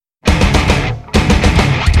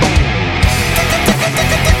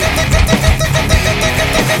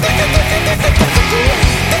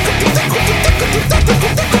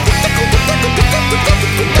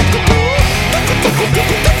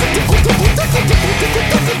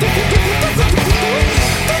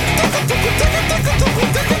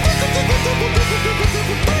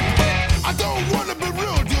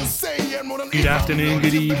afternoon,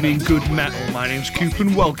 good evening, good metal. My name's Coop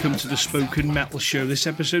and welcome to the Spoken Metal Show. This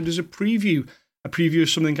episode is a preview of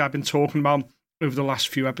something I've been talking about over the last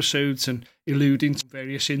few episodes and alluding to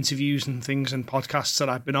various interviews and things and podcasts that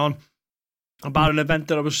I've been on about an event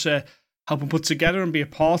that I was helping put together and be a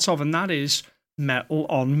part of, and that is Metal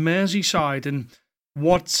On Merseyside. And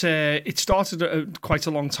what it started quite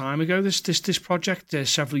a long time ago, this project,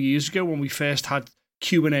 several years ago when we first had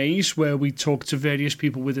Q&As where we talked to various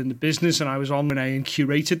people within the business, and I was on Q&A and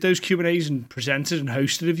curated those Q&As and presented and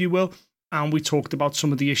hosted, if you will, and we talked about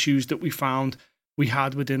some of the issues that we found we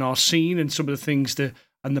had within our scene and some of the things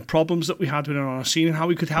and the problems that we had within our scene and how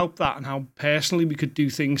we could help that and how personally we could do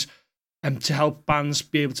things to help bands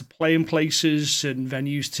be able to play in places and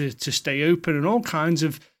venues to stay open and all kinds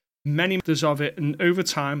of many methods of it. And over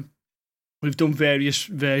time, we've done various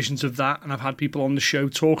versions of that, and I've had people on the show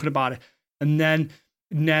talking about it. And then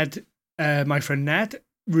Ned, my friend Ned,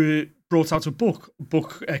 brought out a book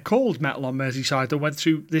called Metal on Merseyside that went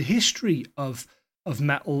through the history of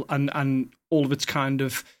metal and all of its kind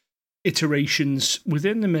of iterations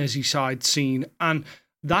within the Merseyside scene. And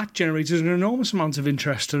that generated an enormous amount of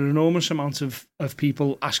interest and an enormous amount of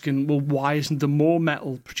people asking, well, why isn't there more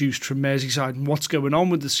metal produced from Merseyside, and what's going on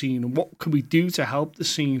with the scene, and what can we do to help the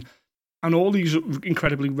scene, and all these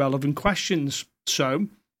incredibly relevant questions. So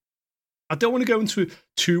I don't want to go into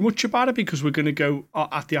too much about it because we're going to go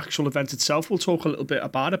at the actual event itself. We'll talk a little bit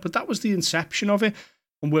about it, but that was the inception of it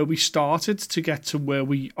and where we started to get to where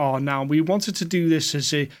we are now. We wanted to do this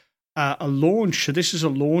as a launch. So this is a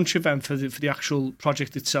launch event for the actual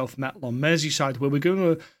project itself, Metal on Merseyside, where we're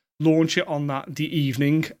going to launch it on the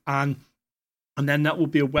evening, and then that will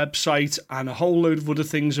be a website and a whole load of other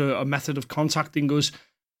things, a method of contacting us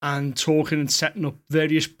and talking and setting up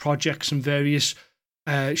various projects and various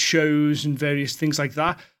shows and various things like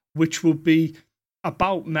that, which will be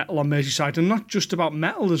about metal on Merseyside, and not just about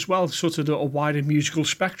metal as well, sort of a wider musical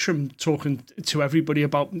spectrum, talking to everybody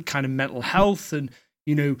about kind of mental health and,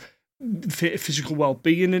 you know, physical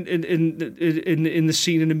well-being in the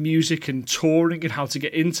scene and the music and touring and how to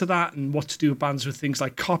get into that and what to do with bands with things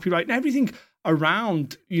like copyright and everything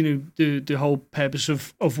around, you know, the whole purpose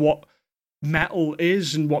of what metal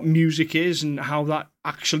is and what music is and how that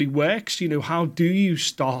actually works. You know, how do you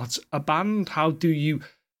start a band? How do you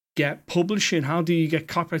get publishing? How do you get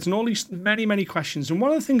copyright? And all these many questions. And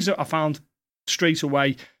one of the things that I found straight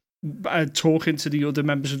away talking to the other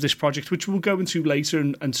members of this project, which we'll go into later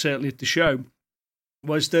and certainly at the show,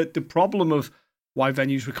 was that the problem of why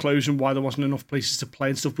venues were closed and why there wasn't enough places to play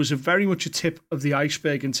and stuff was very much a tip of the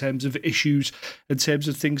iceberg in terms of issues, in terms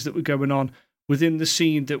of things that were going on within the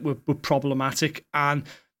scene that were problematic. And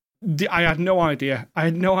I had no idea.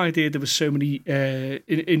 There were so many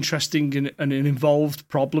interesting and involved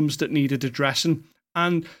problems that needed addressing.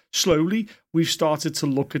 And slowly, we've started to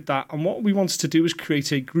look at that. And what we wanted to do is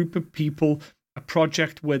create a group of people, a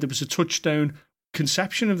project where there was a touchstone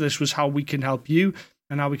conception of this was how we can help you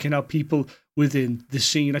and how we can help people within the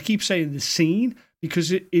scene. I keep saying the scene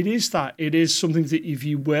because it is that. It is something that if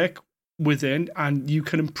you work within and you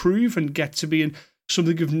can improve and get to be in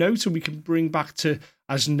something of note, and we can bring back to,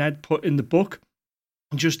 as Ned put in the book,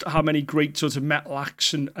 just how many great sort of metal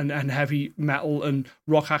acts and heavy metal and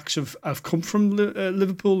rock acts have come from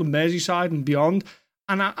Liverpool and Merseyside and beyond,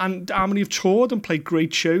 and how many have toured and played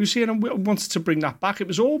great shows here, and we wanted to bring that back. It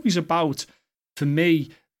was always about, for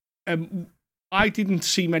me, I didn't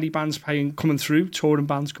see many bands coming through, touring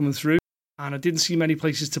bands coming through, and I didn't see many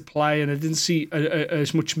places to play, and I didn't see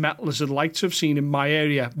as much metal as I'd like to have seen in my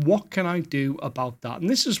area. What can I do about that? And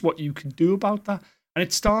this is what you can do about that. And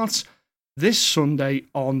it starts this Sunday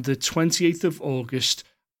on the 28th of August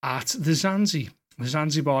at the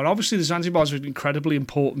Zanzibar. Obviously, the Zanzibar is an incredibly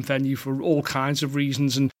important venue for all kinds of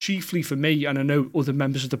reasons, and chiefly for me, and I know other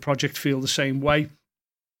members of the project feel the same way,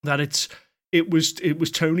 that it was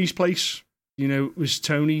Tony's place. You know, it was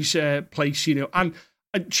Tony's place, you know, and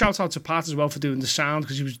shout out to Pat as well for doing the sound,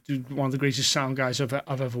 because he was one of the greatest sound guys I've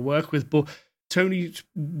ever worked with. But Tony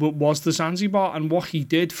was the Zanzibar, and what he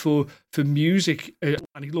did for music,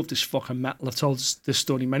 and he loved this fucking metal. I've told this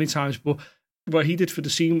story many times, but what he did for the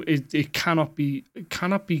scene, it cannot be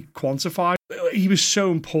quantified. He was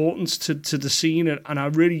so important to the scene,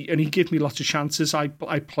 and he gave me lots of chances. I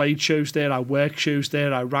played shows there, I worked shows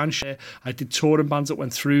there, I ran shows there, I did touring bands that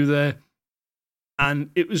went through there.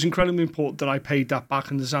 And it was incredibly important that I paid that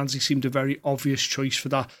back, and the Zanzi seemed a very obvious choice for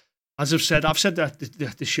that. As I've said that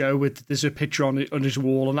at the show, there's a picture on his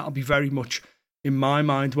wall, and that'll be very much in my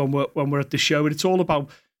mind when we're at the show. And it's all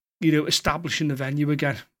about, you know, establishing the venue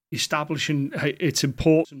again. establishing its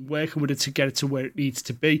importance and working with it to get it to where it needs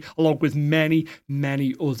to be, along with many,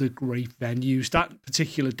 many other great venues. That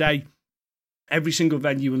particular day, every single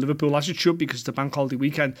venue in Liverpool, as it should, because the bank holiday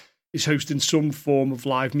weekend, is hosting some form of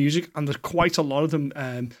live music, and there's quite a lot of them.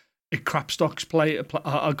 Crapstocks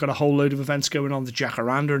I've got a whole load of events going on, the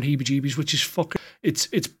Jacaranda and Heebie Jeebies, which is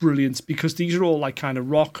it's brilliant, because these are all like kind of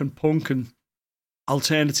rock and punk and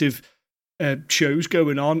alternative shows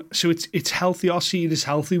going on. So it's healthy. Our scene is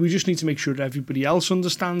healthy. We just need to make sure that everybody else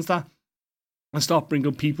understands that and start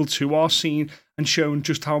bringing people to our scene and showing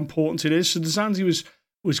just how important it is. So the Zanzi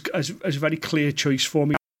was a very clear choice for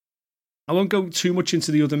me. I won't go too much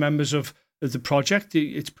into the other members of the project.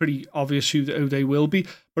 It's pretty obvious who they will be,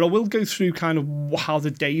 but I will go through kind of how the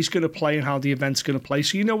day's going to play and how the event's going to play,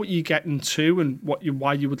 so you know what you're getting to and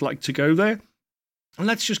why you would like to go there. And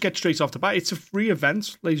let's just get straight off the bat. It's a free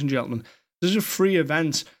event, ladies and gentlemen. This is a free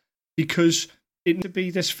event because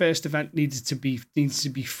this first event needs to be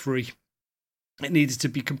free. It needed to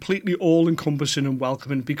be completely all-encompassing and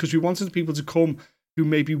welcoming, because we wanted people to come who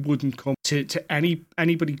maybe wouldn't come to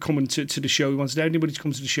anybody coming to the show. We wanted anybody to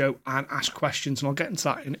come to the show and ask questions, and I'll get into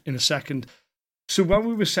that in a second. So when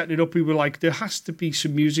we were setting it up, we were like, there has to be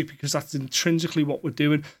some music, because that's intrinsically what we're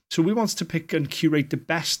doing. So we wanted to pick and curate the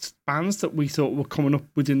best bands that we thought were coming up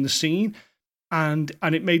within the scene, and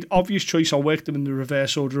it made obvious choice. I'll work them in the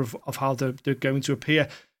reverse order of how they're going to appear.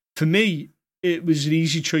 For me, it was an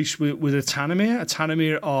easy choice with Atanamir.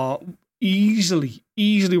 Atanamir are easily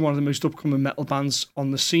one of the most upcoming metal bands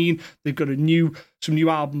on the scene. They've got some new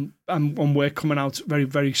album and work coming out very,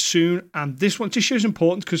 very soon. And this one just shows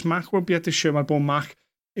important, because Mac won't be at the show. My boy Mac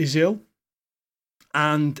is ill,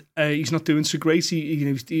 and he's not doing so great.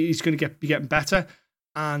 He's going to be getting better,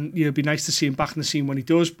 and it'd be nice to see him back in the scene when he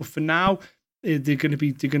does. But for now, they're going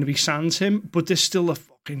to be sans him. But they're still a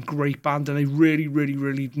fucking great band, and they really, really,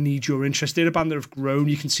 really need your interest. They're a band that have grown.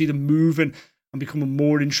 You can see them moving and becoming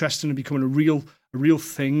more interesting and becoming a real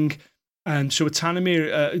thing. And so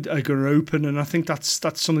Atanamir are going to open, and I think that's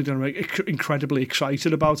something that I'm incredibly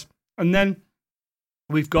excited about. And then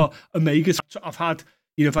we've got Omega. I've had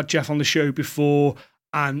Jeff on the show before,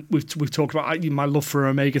 and we've talked about my love for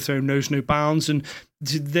Omega Throne knows no bounds, and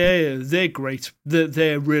they're great.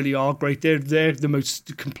 They really are great. They're one of the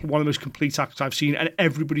most complete acts I've seen, and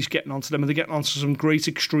everybody's getting onto them, and they're getting onto some great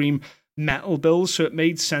extreme metal bills. So it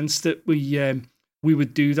made sense that we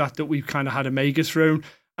would do that we've kind of had Omega Throne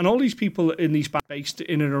and all these people in these bands based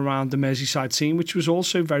in and around the Merseyside scene, which was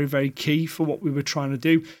also very, very key for what we were trying to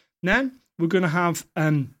do. Then we're going to have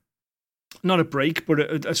not a break, but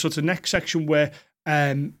a sort of next section where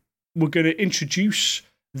we're going to introduce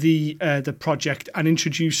the project and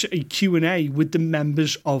introduce a Q&A with the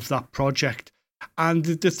members of that project. And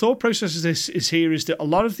the thought process of this is that a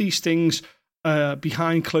lot of these things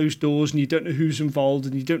behind closed doors, and you don't know who's involved,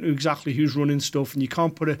 and you don't know exactly who's running stuff, and you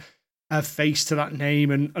can't put a face to that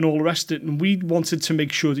name and all the rest of it. And we wanted to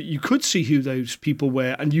make sure that you could see who those people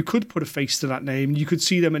were, and you could put a face to that name, and you could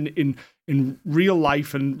see them in real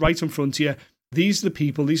life and right in front of you. These are the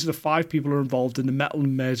people, these are the 5 people who are involved in the Metal On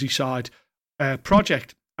Merseyside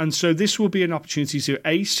project. And so this will be an opportunity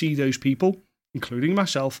to see those people, including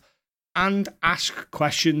myself, and ask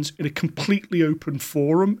questions in a completely open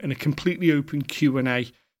forum, in a completely open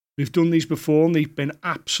Q&A. We've done these before, and they've been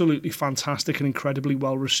absolutely fantastic and incredibly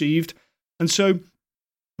well received. And so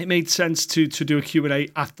it made sense to do a Q&A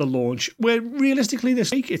at the launch, where realistically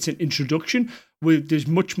this week it's an introduction. There's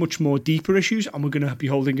much, much more deeper issues, and we're going to be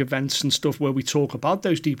holding events and stuff where we talk about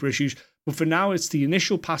those deeper issues. But for now, it's the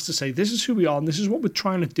initial pass to say, this is who we are, and this is what we're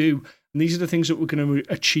trying to do, and these are the things that we're going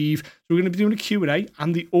to achieve. So we're going to be doing a Q&A,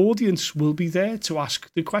 and the audience will be there to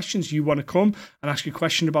ask the questions. You want to come and ask a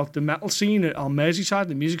question about the metal scene on Merseyside,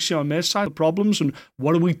 the music scene on Merseyside, the problems, and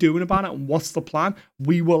what are we doing about it, and what's the plan?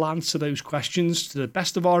 We will answer those questions to the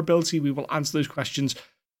best of our ability. We will answer those questions.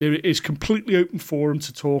 There is completely open forum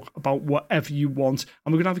to talk about whatever you want,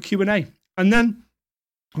 and we're going to have a Q&A. And then,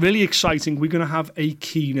 really exciting, we're going to have a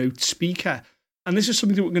keynote speaker. And this is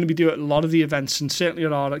something that we're going to be doing at a lot of the events, and certainly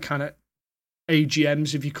at our kind of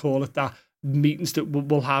AGMs, if you call it that, meetings that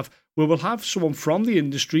we'll have, where we'll have someone from the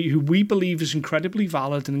industry who we believe is incredibly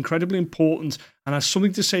valid and incredibly important and has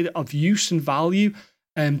something to say of use and value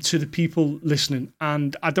to the people listening.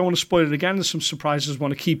 And I don't want to spoil it again. There's some surprises I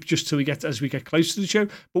want to keep just till as we get close to the show.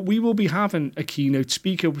 But we will be having a keynote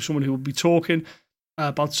speaker with someone who will be talking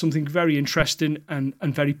about something very interesting and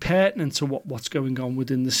very pertinent to what's going on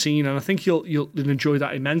within the scene. And I think you'll enjoy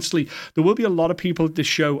that immensely. There will be a lot of people at this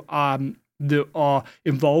show that are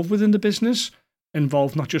involved within the business,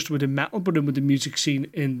 involved not just within metal, but with the music scene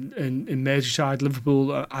in Merseyside,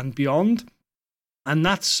 Liverpool, and beyond. And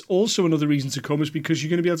that's also another reason to come, is because you're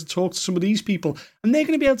going to be able to talk to some of these people, and they're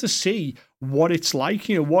going to be able to see what it's like,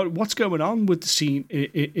 what's going on with the scene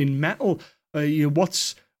in metal,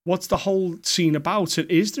 what's the whole scene about,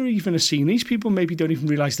 and is there even a scene? These people maybe don't even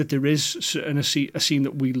realise that there is a scene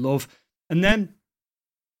that we love. And then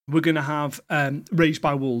we're going to have Raised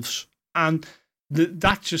by Wolves, and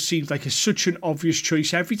that just seems like such an obvious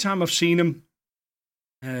choice. Every time I've seen them,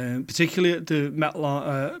 particularly at the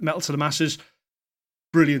Metal to the Masses,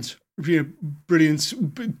 brilliant, brilliant,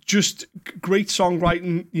 just great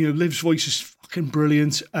songwriting. Liv's voice is fucking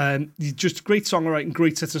brilliant, just great songwriting,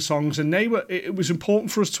 great set of songs, and it was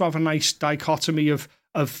important for us to have a nice dichotomy of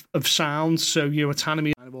sounds. So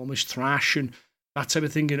Autonomy kind of almost thrash and that type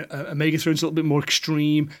of thing, and Megathron's a little bit more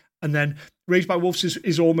extreme, and then Raised by Wolves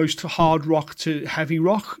is almost hard rock to heavy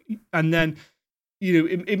rock, and then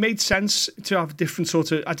it made sense to have different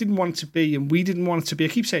sort of. I didn't want it to be, and we didn't want it to be. I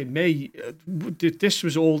keep saying me. This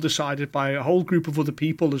was all decided by a whole group of other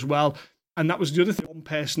people as well, and that was the other thing. One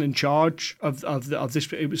person in charge of this.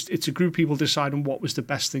 It's a group of people deciding what was the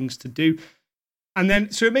best things to do, and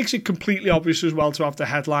then so it makes it completely obvious as well to have the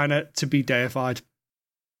headliner to be Deified.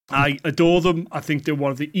 I adore them. I think they're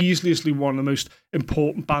one of the most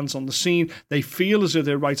important bands on the scene. They feel as though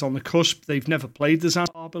they're right on the cusp. They've never played the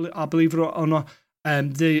Zanzibar, I believe it or not.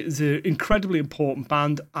 They're incredibly important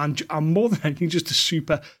band, and more than anything, just a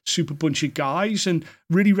super bunch of guys, and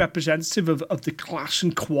really representative of the class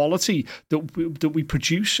and quality that we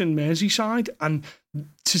produce in Merseyside. And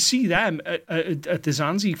to see them at the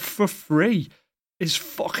Zanzibar for free is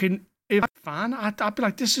fucking. If I'm a fan, I'd be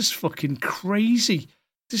like, this is fucking crazy.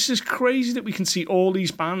 This is crazy that we can see all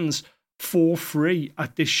these bands for free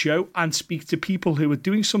at this show and speak to people who are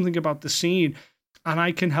doing something about the scene. And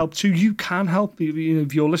I can help too. You can help.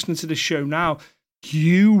 If you're listening to this show now,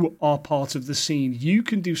 you are part of the scene. You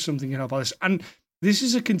can do something and help others. And this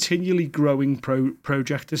is a continually growing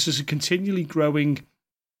project. This is a continually growing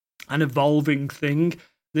and evolving thing.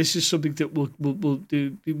 This is something that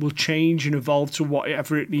will change and evolve to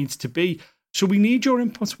whatever it needs to be. So we need your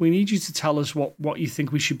input. We need you to tell us what you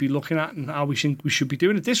think we should be looking at and how we think we should be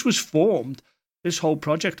doing it. This whole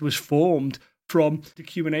project was formed from the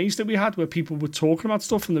Q&As that we had, where people were talking about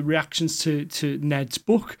stuff, and the reactions to Ned's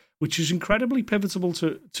book, which is incredibly pivotal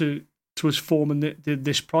to us forming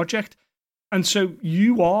this project. And so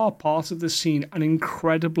you are part of the scene and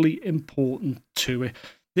incredibly important to it.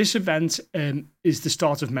 This event is the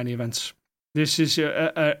start of many events. This is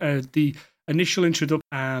the initial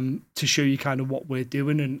introduction to show you kind of what we're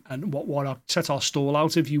doing and what set our stall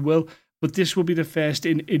out, if you will. But this will be the first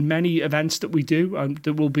in many events that we do and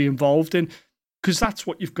that we'll be involved in, because that's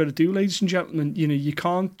what you've got to do, ladies and gentlemen. You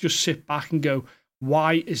can't just sit back and go,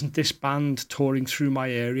 why isn't this band touring through my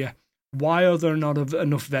area? Why are there not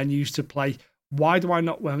enough venues to play? Why do I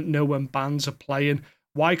not know when bands are playing?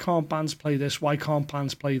 Why can't bands play this? Why can't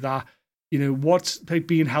bands play that? What's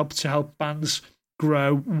being helped to help bands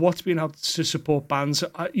grow? What's being helped to support bands?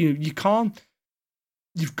 You can't.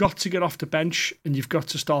 You've got to get off the bench and you've got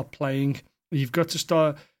to start playing. You've got to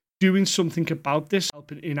start doing something about this,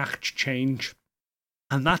 helping enact change.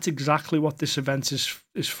 And that's exactly what this event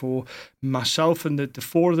is for. Myself and the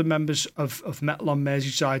four of the members of Metal On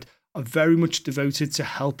Merseyside are very much devoted to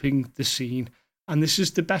helping the scene. And this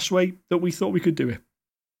is the best way that we thought we could do it.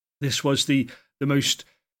 This was the most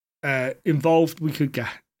involved we could get.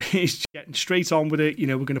 It's getting straight on with it.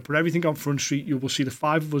 We're going to put everything on Front Street. You will see the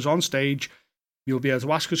five of us on stage. You'll be able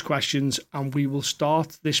to ask us questions, and we will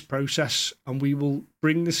start this process, and we will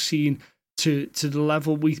bring the scene to the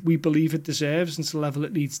level we believe it deserves and to the level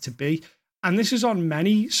it needs to be. And this is on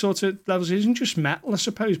many sort of levels. It isn't just metal, I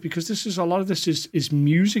suppose, because a lot of this is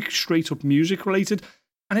music, straight up music related.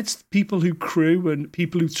 And it's people who crew and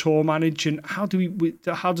people who tour manage, and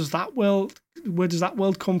where does that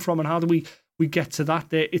world come from, and how do we get to that?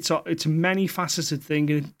 There, it's a many faceted thing,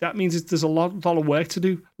 and that means there's a lot of work to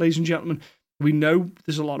do, ladies and gentlemen. We know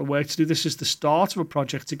there's a lot of work to do. This is the start of a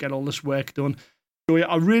project to get all this work done. So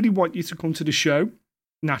I really want you to come to the show,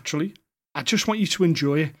 naturally. I just want you to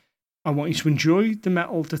enjoy it. I want you to enjoy the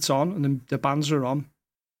metal that's on and the bands are on.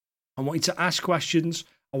 I want you to ask questions.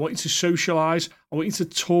 I want you to socialise. I want you to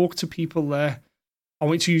talk to people there. I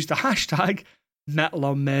want you to use the hashtag Metal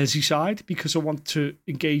On Merseyside, because I want to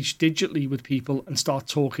engage digitally with people and start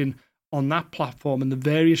talking on that platform and the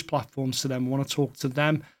various platforms to them. I want to talk to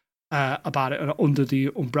them about it under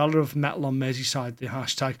the umbrella of Metal On Merseyside, the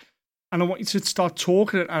hashtag. And I want you to start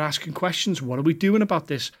talking and asking questions. What are we doing about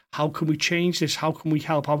this? How can we change this? How can we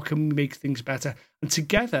help? How can we make things better? And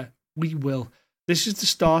together, we will. This is the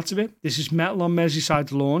start of it. This is Metal On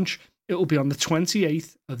Merseyside launch. It will be on the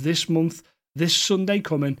 28th of this month, this Sunday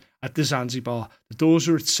coming at the Zanzibar. The doors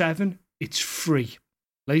are at 7. It's free.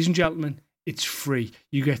 Ladies and gentlemen, it's free.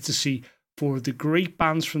 You get to see 4 of the great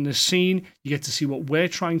bands from the scene. You get to see what we're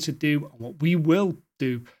trying to do and what we will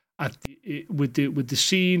do with the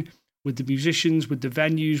scene, with the musicians, with the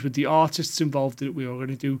venues, with the artists involved in it. We are going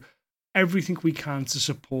to do everything we can to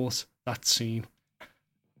support that scene.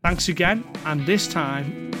 Thanks again, and this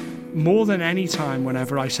time, more than any time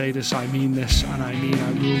whenever I say this, I mean this, and I mean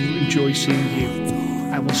I will enjoy seeing you.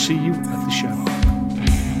 I will see you at the show.